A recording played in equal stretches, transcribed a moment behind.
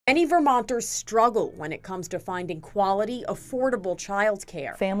Many Vermonters struggle when it comes to finding quality, affordable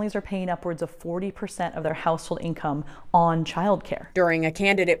childcare. Families are paying upwards of 40% of their household income on childcare. During a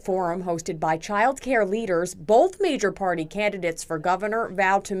candidate forum hosted by childcare leaders, both major party candidates for governor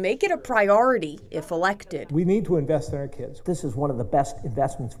vowed to make it a priority if elected. We need to invest in our kids. This is one of the best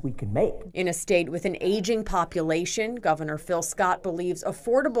investments we can make. In a state with an aging population, Governor Phil Scott believes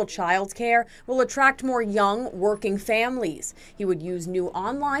affordable childcare will attract more young, working families. He would use new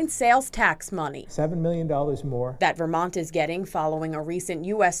online sales tax money. $7 million more. That Vermont is getting following a recent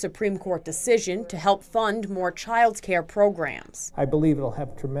U.S. Supreme Court decision to help fund more child care programs. I believe it'll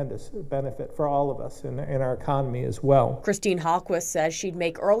have tremendous benefit for all of us in our economy as well. Christine Hallquist says she'd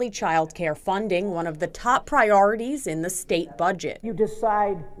make early child care funding one of the top priorities in the state budget. You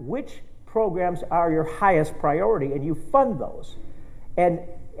decide which programs are your highest priority and you fund those. And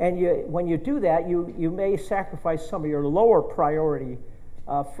when you do that, you may sacrifice some of your lower priority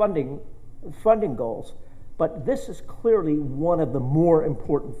funding goals. But this is clearly one of the more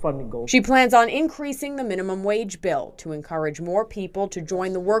important funding goals. She plans on increasing the minimum wage bill to encourage more people to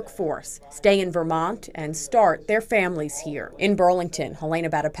join the workforce, stay in Vermont, and start their families here. In Burlington, Helena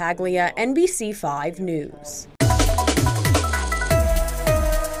Battipaglia, NBC 5 News.